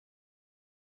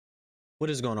What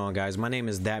is going on, guys? My name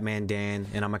is That Man Dan,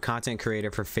 and I'm a content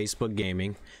creator for Facebook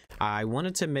Gaming. I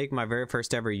wanted to make my very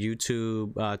first ever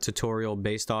YouTube tutorial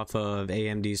based off of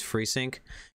AMD's Freesync.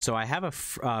 So I have a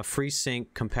Freesync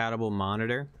compatible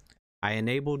monitor. I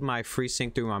enabled my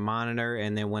Freesync through my monitor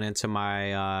and then went into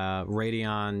my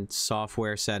Radeon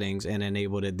software settings and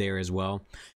enabled it there as well.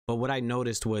 But what I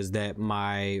noticed was that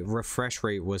my refresh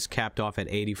rate was capped off at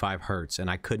 85 Hertz, and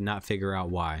I could not figure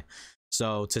out why.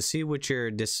 So to see what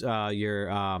your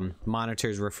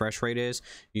monitor's refresh rate is,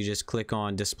 you just click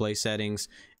on display settings,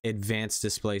 advanced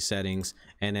display settings,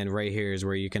 and then right here is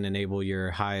where you can enable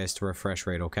your highest refresh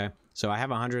rate. Okay, so I have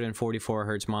a 144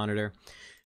 Hertz monitor.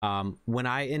 When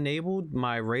I enabled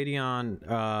my Radeon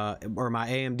or my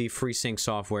AMD FreeSync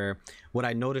software, what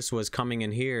I noticed was coming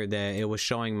in here that it was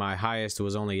showing my highest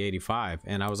was only 85,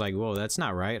 and I was like, whoa, that's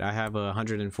not right. I have a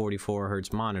 144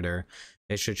 Hertz monitor.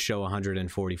 It should show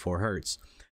 144 Hertz.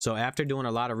 So after doing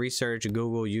a lot of research,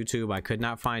 Google, YouTube, I could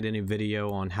not find any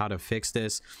video on how to fix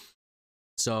this.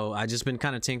 So I just been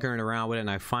kind of tinkering around with it,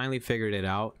 and I finally figured it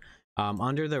out.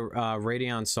 Under the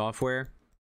Radeon software,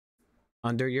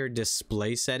 under your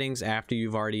display settings, after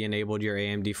you've already enabled your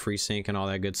AMD FreeSync and all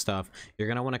that good stuff, you're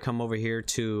going to want to come over here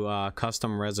to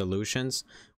custom resolutions.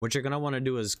 What you're going to want to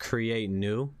do is create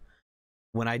new.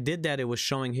 When I did that, it was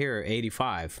showing here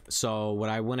 85. So what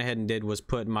I went ahead and did was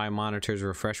put my monitor's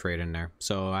refresh rate in there.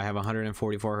 So I have a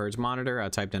 144 Hertz monitor. I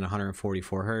typed in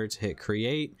 144 Hertz, hit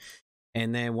create.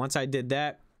 And then once I did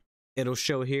that, it'll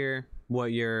show here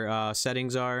what your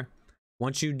settings are.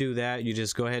 Once you do that, you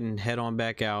just go ahead and head on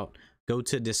back out. Go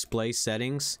to display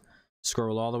settings,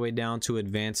 scroll all the way down to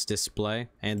advanced display,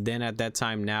 and then at that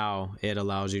time now it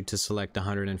allows you to select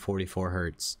 144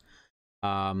 Hertz.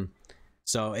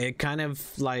 So it kind of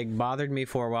like bothered me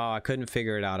for a while. I couldn't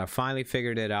figure it out. I finally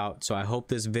figured it out. So I hope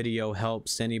this video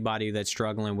helps anybody that's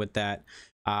struggling with that.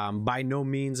 By no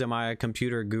means am I a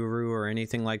computer guru or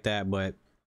anything like that, but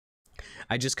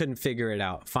I just couldn't figure it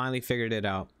out. Finally figured it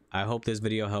out. I hope this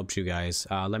video helps you guys.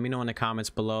 Let me know in the comments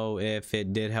below if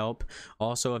it did help.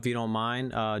 Also, if you don't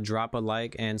mind, drop a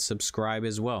like and subscribe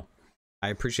as well. I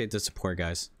appreciate the support,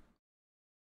 guys.